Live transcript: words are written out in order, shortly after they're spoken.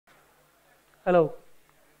Hello.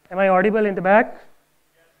 Am I audible in the back?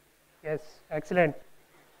 Yes, excellent.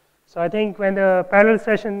 So I think when the parallel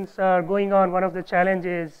sessions are going on, one of the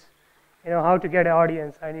challenges, how to get an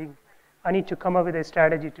audience. I need to come up with a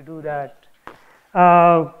strategy to do that.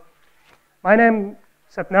 My name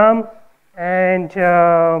is Satnam, and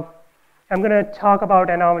I'm going to talk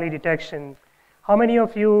about anomaly detection. How many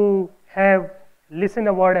of you have listened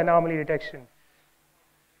to the word anomaly detection?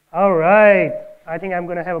 All right. I think I'm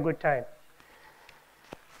going to have a good time.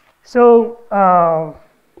 So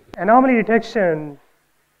anomaly detection,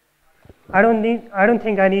 I don't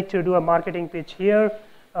think I need to do a marketing pitch here.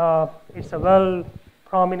 It's a well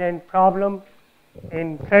prominent problem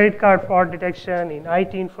in credit card fraud detection, in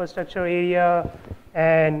IT infrastructure area,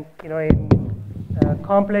 and in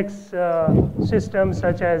complex systems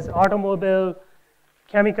such as automobile,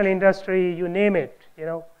 chemical industry, you name it,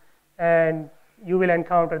 and you will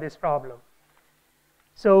encounter this problem.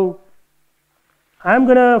 So I'm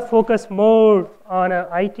going to focus more on an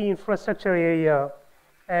IT infrastructure area.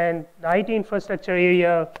 And the IT infrastructure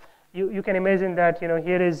area, you can imagine that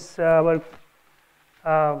here is our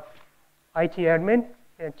IT admin,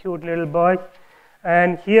 a cute little boy.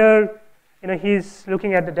 And here he's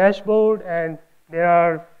looking at the dashboard, and there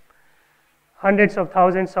are hundreds of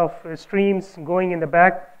thousands of streams going in the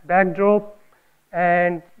backdrop.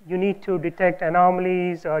 And you need to detect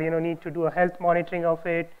anomalies, or need to do a health monitoring of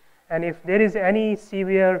it. And if there is any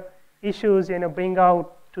severe issues, bring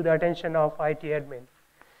out to the attention of IT admin.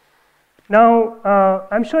 Now,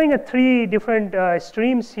 I'm showing 3 different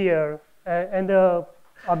streams here, and the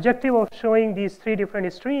objective of showing these 3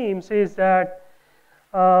 different streams is that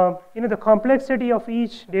the complexity of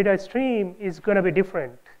each data stream is going to be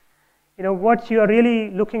different. What you are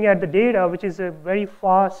really looking at the data, which is a very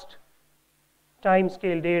fast time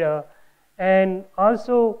scale data, and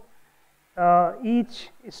also each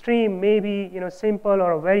stream may be simple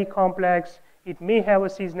or very complex. It may have a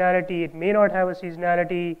seasonality, it may not have a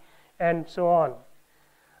seasonality, and so on.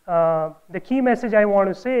 The key message I want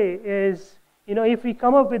to say is, if we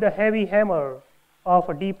come up with a heavy hammer of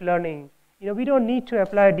a deep learning, we don't need to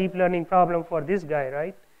apply a deep learning problem for this guy,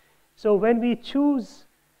 right? So when we choose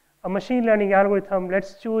a machine learning algorithm,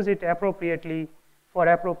 let's choose it appropriately for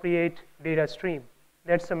appropriate data stream.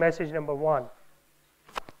 That's the message number 1.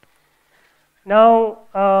 Now,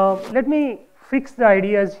 let me fix the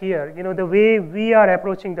ideas here, the way we are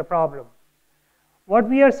approaching the problem. What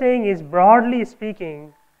we are saying is, broadly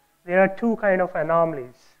speaking, there are 2 kinds of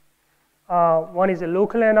anomalies. One is a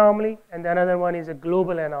local anomaly, and the another one is a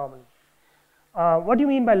global anomaly. What do you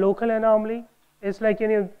mean by local anomaly? It's like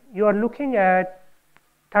you are looking at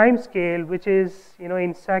time scale, which is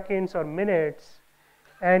in seconds or minutes,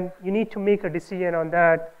 and you need to make a decision on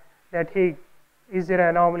that hey, is there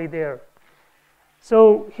an anomaly there?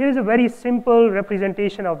 So here's a very simple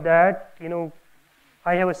representation of that.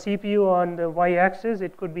 I have a CPU on the y-axis.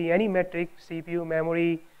 It could be any metric, CPU,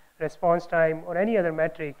 memory, response time, or any other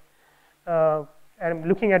metric. And I'm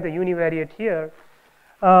looking at the univariate here.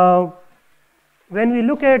 When we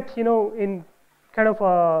look at, in kind of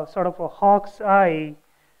a sort of a hawk's eye,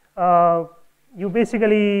 you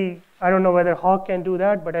basically, I don't know whether hawk can do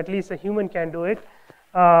that, but at least a human can do it.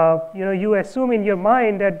 You assume in your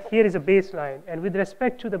mind that here is a baseline, and with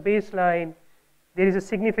respect to the baseline, there is a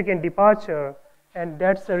significant departure, and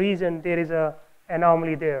that's the reason there is an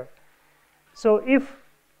anomaly there. So if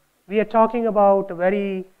we are talking about a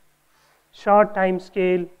very short time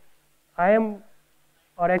scale,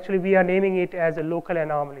 actually we are naming it as a local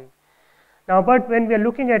anomaly. Now, but when we are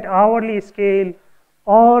looking at hourly scale,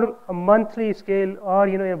 or a monthly scale, or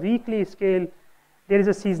a weekly scale, there is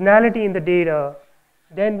a seasonality in the data,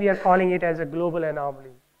 then we are calling it as a global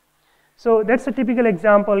anomaly. So that's a typical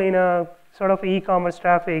example in a sort of e-commerce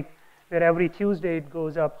traffic where every Tuesday it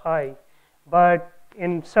goes up high. But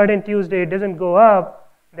in certain Tuesday it doesn't go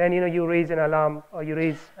up, then you raise an alarm, or you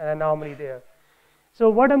raise an anomaly there. So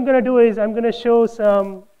what I'm going to do is I'm going to show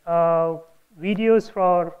some videos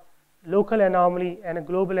for local anomaly and a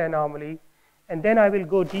global anomaly, and then I will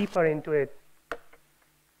go deeper into it.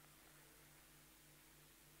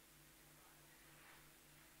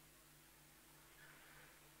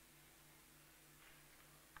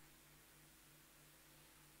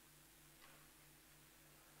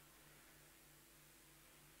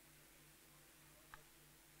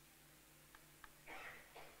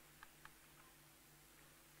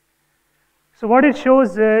 So what it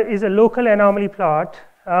shows is a local anomaly plot.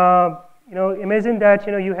 Imagine that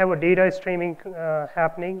you have a data streaming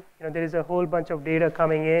happening. There is a whole bunch of data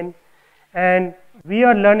coming in, and we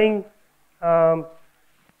are learning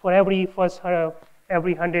for every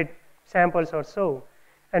 100 samples or so.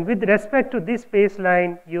 And with respect to this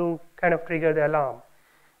baseline, you kind of trigger the alarm.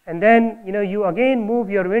 And then you again move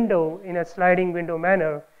your window in a sliding window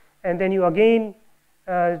manner, and then you again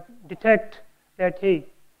detect that, hey,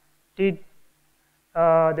 did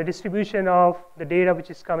the distribution of the data which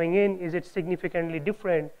is coming in, is it significantly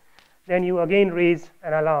different? Then you again raise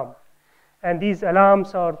an alarm. And these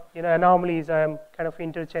alarms or anomalies, I am kind of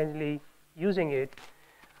interchangeably using it.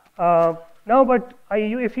 Now, but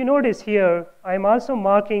if you notice here, I am also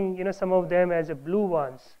marking some of them as a blue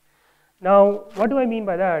ones. Now, what do I mean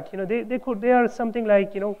by that? They are something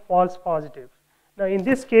like false positive. Now, in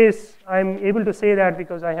this case, I'm able to say that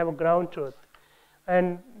because I have a ground truth,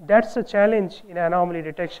 and that's a challenge in anomaly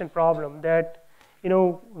detection problem. That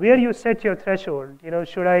where you set your threshold.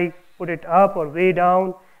 Should I put it up or way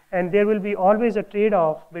down? And there will be always a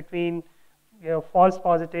trade-off between false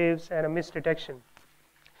positives and a misdetection.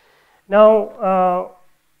 Now,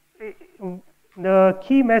 the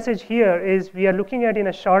key message here is we are looking at in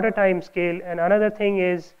a shorter time scale, and another thing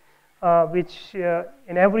is which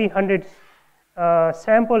in every 100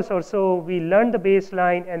 samples or so, we learn the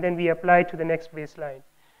baseline and then we apply to the next baseline.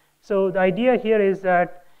 So the idea here is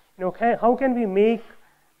that how can we make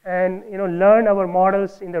and learn our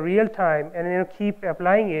models in the real time and keep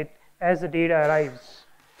applying it as the data arrives.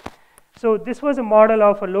 So this was a model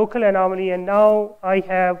of a local anomaly, and now I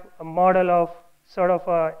have a model of sort of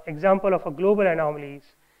an example of a global anomalies.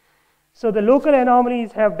 So the local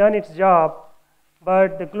anomalies have done its job,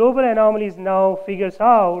 but the global anomalies now figures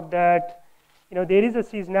out that there is a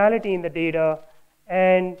seasonality in the data,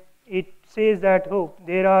 and it says that, oh,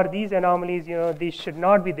 there are these anomalies, these should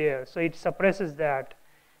not be there, so it suppresses that.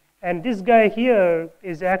 And this guy here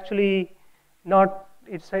is actually not,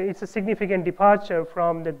 it's a significant departure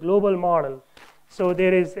from the global model. So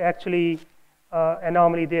there is actually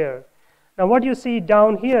anomaly there. Now what you see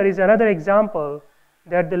down here is another example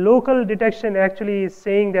that the local detection actually is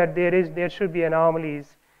saying that there should be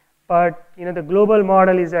anomalies, but the global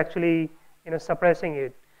model is actually suppressing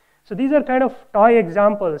it. So these are kind of toy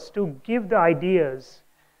examples to give the ideas.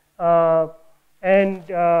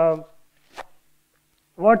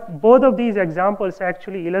 What both of these examples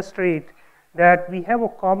actually illustrate that we have a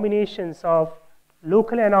combinations of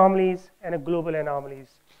local anomalies and a global anomalies.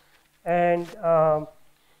 And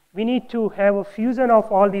we need to have a fusion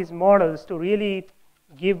of all these models to really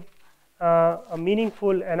give a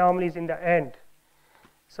meaningful anomalies in the end.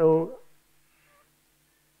 So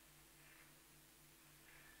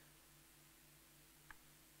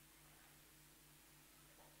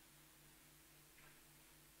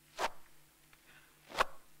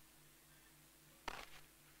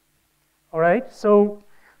all right, so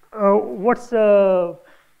what's the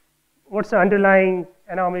underlying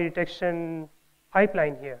anomaly detection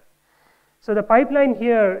pipeline here? So the pipeline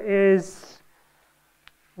here is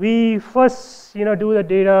we first do the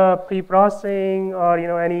data pre-processing or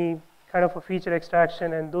any kind of a feature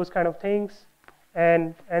extraction and those kind of things.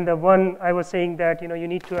 And the one I was saying that you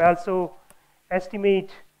need to also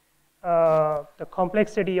estimate the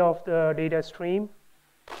complexity of the data stream.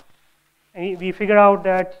 And we figure out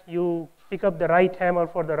that you pick up the right hammer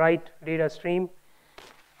for the right data stream.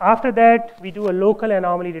 After that, we do a local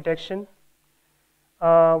anomaly detection.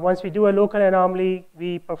 Once we do a local anomaly,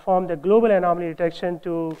 we perform the global anomaly detection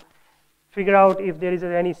to figure out if there is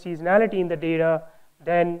any seasonality in the data,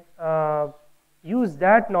 then use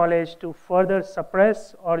that knowledge to further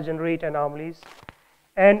suppress or generate anomalies.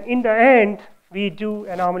 And in the end, we do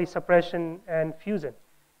anomaly suppression and fusion.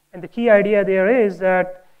 And the key idea there is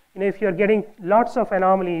that if you're getting lots of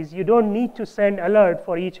anomalies, you don't need to send alert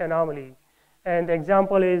for each anomaly. And the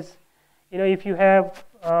example is, if you have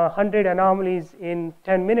 100 anomalies in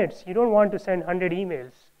 10 minutes, you don't want to send 100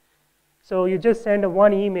 emails. So you just send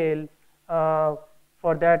one email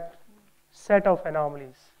for that set of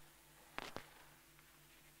anomalies.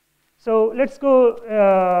 So let's go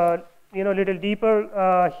a little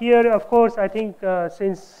deeper. Here, of course, I think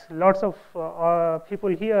since lots of people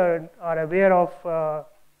here are aware of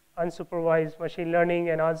unsupervised machine learning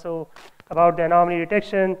and also about the anomaly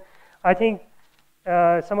detection, I think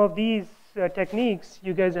some of these techniques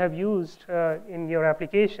you guys have used in your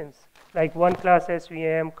applications, like one-class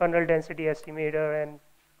SVM, kernel density estimator, and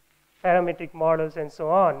parametric models, and so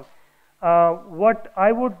on. What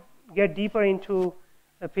I would get deeper into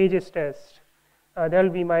the pages test. That will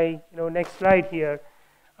be my next slide here.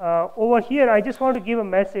 Over here, I just want to give a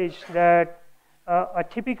message that a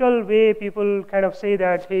typical way people kind of say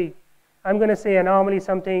that, hey, I'm going to say anomaly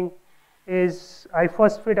something is I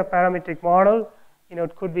first fit a parametric model.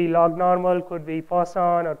 It could be log normal, could be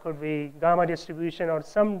Poisson, or could be gamma distribution, or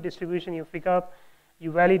some distribution you pick up.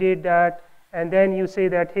 You validate that, and then you say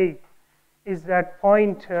that, hey, is that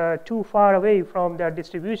point too far away from that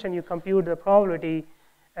distribution? You compute the probability,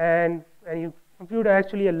 and you compute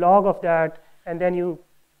actually a log of that, and then you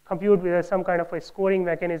compute with some kind of a scoring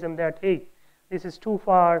mechanism that, hey, this is too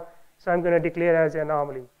far, so I'm going to declare as an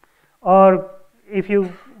anomaly. Or if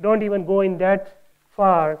you don't even go in that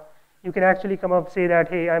far, you can actually come up say that,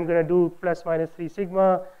 hey, I'm going to do plus minus 3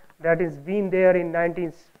 sigma. That has been there in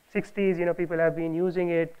 1960s. People have been using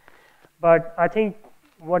it. But I think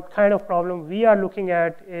what kind of problem we are looking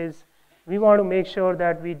at is we want to make sure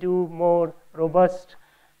that we do more robust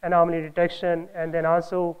anomaly detection, and then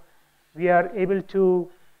also we are able to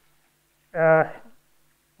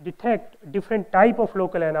detect different type of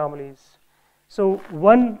local anomalies. So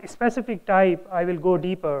one specific type, I will go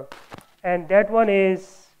deeper, and that one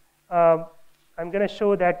is, I'm going to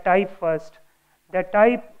show that type first. That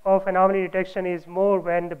type of anomaly detection is more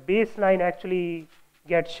when the baseline actually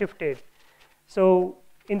gets shifted. So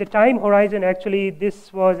in the time horizon, actually,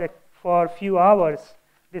 this was for a few hours,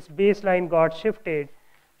 this baseline got shifted.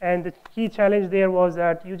 And the key challenge there was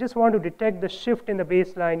that you just want to detect the shift in the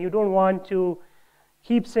baseline. You don't want to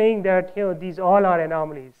keep saying that these all are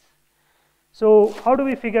anomalies. So how do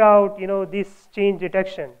we figure out this change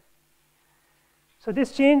detection? So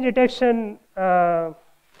this change detection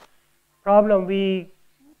problem, we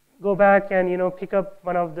go back and pick up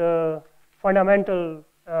one of the fundamental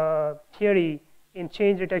theory. In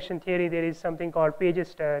change detection theory, there is something called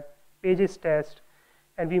Page's test,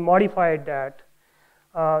 and we modified that.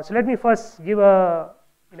 So let me first give a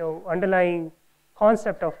underlying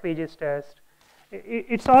concept of Page's test.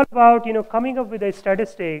 It's all about coming up with a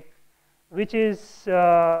statistic which is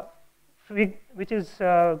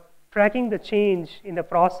tracking the change in the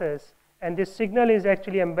process, and this signal is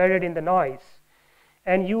actually embedded in the noise.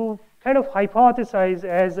 And you kind of hypothesize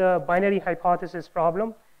as a binary hypothesis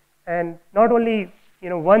problem, and not only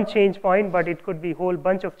one change point, but it could be a whole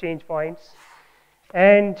bunch of change points.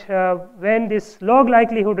 And when this log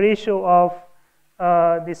likelihood ratio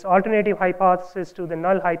of this alternative hypothesis to the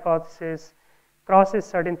null hypothesis crosses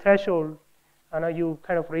certain threshold, you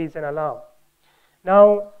kind of raise an alarm.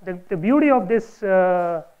 Now, the beauty of this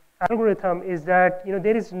algorithm is that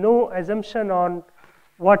there is no assumption on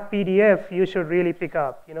what PDF you should really pick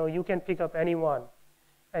up. You can pick up any one,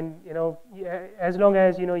 and as long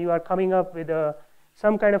as you are coming up with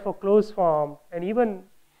some kind of a closed form, and even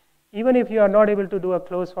if you are not able to do a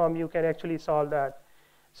closed form, you can actually solve that.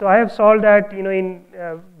 So I have solved that in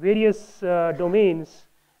various domains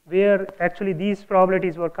where actually these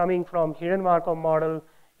probabilities were coming from hidden Markov model,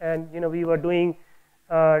 and we were doing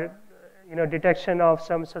detection of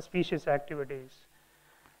some suspicious activities.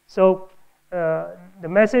 So the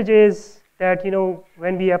message is that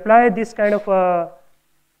when we apply this kind of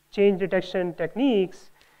change detection techniques,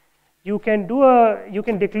 you can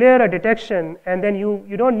declare a detection, and then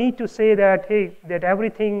you don't need to say that, hey, that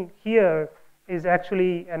everything here is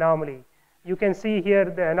actually anomaly. You can see here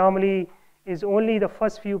the anomaly is only the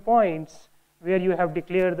first few points where you have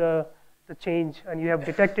declared the change and you have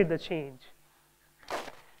detected the change.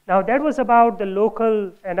 Now that was about the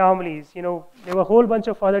local anomalies. There were a whole bunch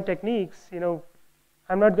of other techniques.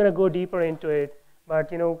 I'm not going to go deeper into it, but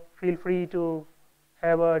feel free to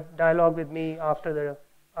have a dialogue with me after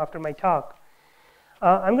my talk.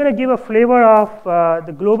 I'm going to give a flavor of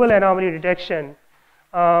the global anomaly detection.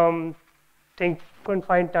 Couldn't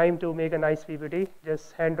find time to make a nice PPT,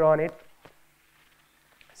 just hand drawn it.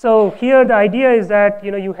 So here the idea is that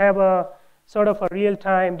you have a sort of a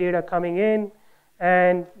real-time data coming in,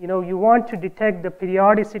 and you want to detect the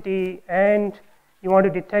periodicity, and you want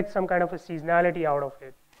to detect some kind of a seasonality out of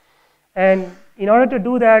it. And in order to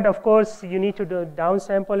do that, of course, you need to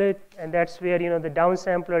downsample it, and that's where the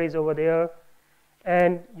downsampler is over there.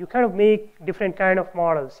 And you kind of make different kind of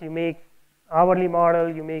models. You make hourly model,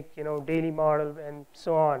 you make daily model, and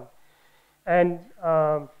so on. And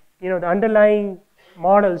the underlying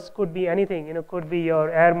models could be anything. Could be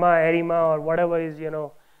your ARIMA, or whatever is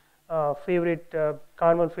favorite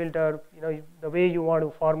Carmel filter. The way you want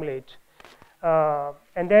to formulate.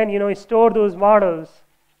 And then store those models.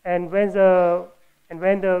 And when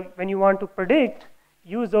you want to predict,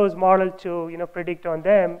 use those models to predict on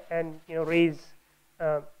them, and raise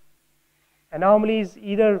anomalies.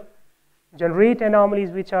 Either generate anomalies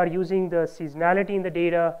which are using the seasonality in the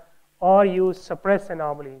data, or use suppress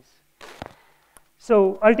anomalies.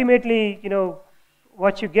 So ultimately,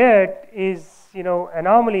 what you get is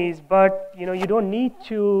anomalies, but you don't need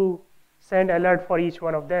to send alert for each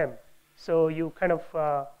one of them. So you kind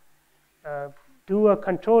of do a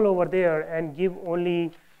control over there and give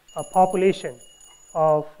only a population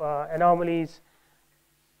of anomalies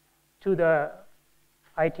to the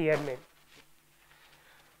IT admin.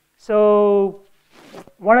 So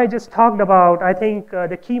what I just talked about, I think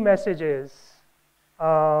the key message is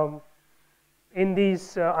in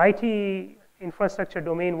these IT infrastructure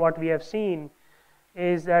domain, what we have seen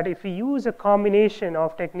is that if we use a combination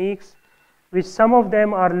of techniques, which some of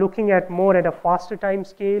them are looking at more at a faster time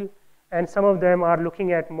scale, and some of them are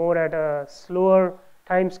looking at more at a slower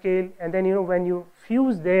time scale, and then when you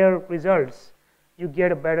fuse their results, you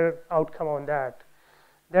get a better outcome on that.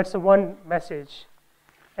 That's the one message.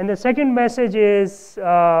 And the second message is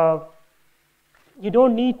you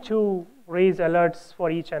don't need to raise alerts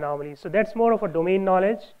for each anomaly. So that's more of a domain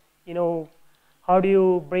knowledge. How do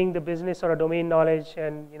you bring the business or a domain knowledge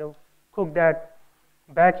and cook that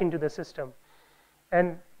back into the system?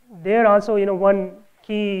 And there also one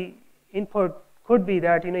key input could be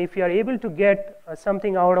that if you are able to get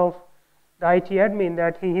something out of the IT admin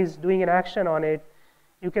that he is doing an action on it,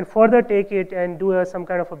 you can further take it and do some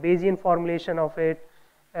kind of a Bayesian formulation of it,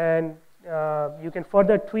 and you can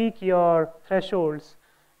further tweak your thresholds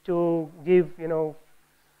to give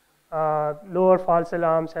lower false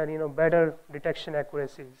alarms and better detection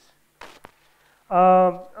accuracies.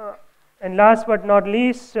 And last but not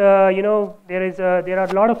least, there are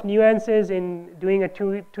a lot of nuances in doing a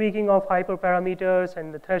tweaking of hyperparameters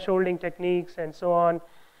and the thresholding techniques and so on.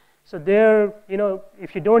 So there,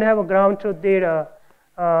 if you don't have a ground truth data,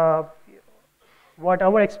 what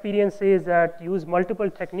our experience is that use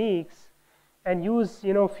multiple techniques and use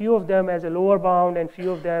few of them as a lower bound and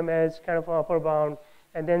few of them as kind of an upper bound,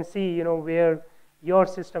 and then see where your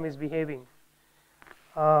system is behaving.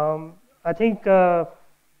 I think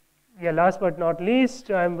last but not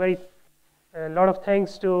least, a lot of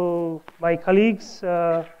thanks to my colleagues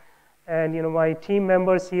and my team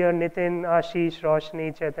members here, Nitin, Ashish,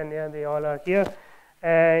 Roshni, Chaitanya, they all are here,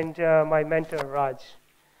 and my mentor, Raj.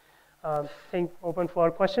 I think open for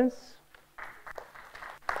questions.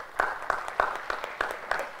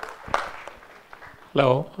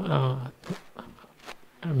 Hello,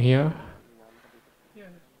 I'm here.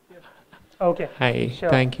 Okay. Hi, sure.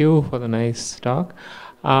 Thank you for the nice talk.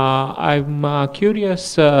 I'm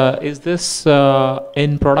curious, is this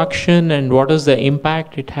in production, and what is the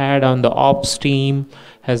impact it had on the ops team?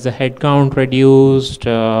 Has the headcount reduced,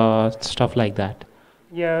 stuff like that?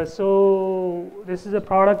 Yeah, so this is a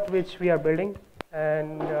product which we are building,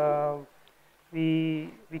 and we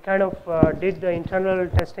kind of did the internal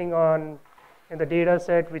testing on the data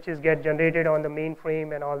set which is get generated on the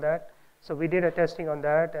mainframe and all that. So we did a testing on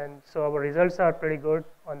that, and so our results are pretty good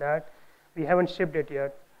on that. We haven't shipped it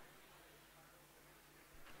yet.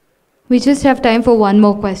 We just have time for one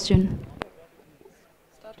more question.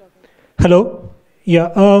 Hello.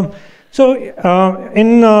 Yeah.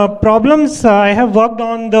 In problems, I have worked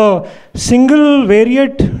on the single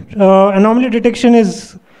variate anomaly detection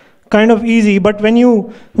is kind of easy, but when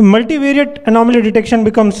multivariate anomaly detection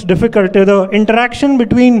becomes difficult. The interaction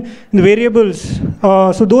between the variables,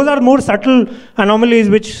 so those are more subtle anomalies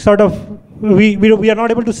which sort of we are not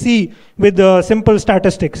able to see with simple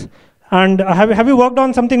statistics. And have you worked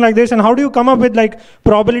on something like this? And how do you come up with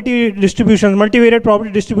probability distributions, multivariate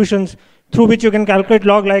probability distributions through which you can calculate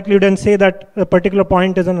log likelihood and say that a particular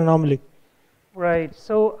point is an anomaly? Right.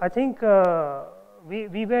 So I think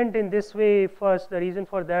we went in this way first. The reason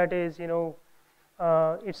for that is,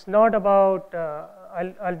 it's not about,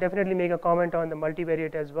 I'll definitely make a comment on the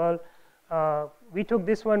multivariate as well. We took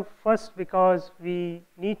this one first because we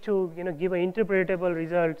need to give interpretable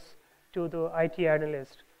results to the IT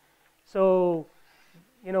analyst. So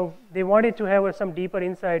they wanted to have some deeper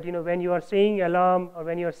insight. When you are saying alarm or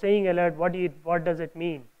when you are saying alert, what does it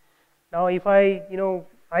mean? Now if I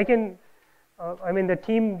can, the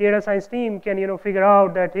team data science team can figure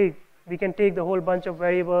out that, hey, we can take the whole bunch of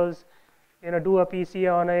variables, do a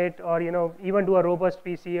PCA on it, or even do a robust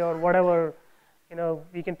PCA or whatever.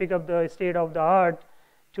 We can pick up the state of the art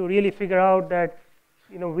to really figure out that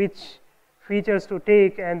which features to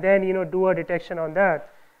take, and then do a detection on that.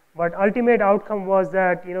 But ultimate outcome was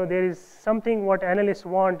that there is something what analysts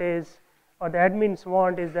want is, or the admins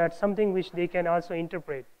want is, that something which they can also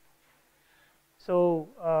interpret. So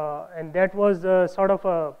and that was the sort of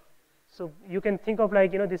a, so you can think of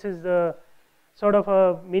this is the sort of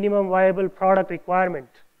a minimum viable product requirement.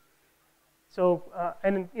 So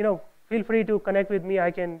and feel free to connect with me.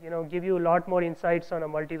 I can give you a lot more insights on a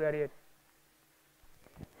multivariate.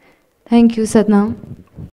 Thank you, Satnam.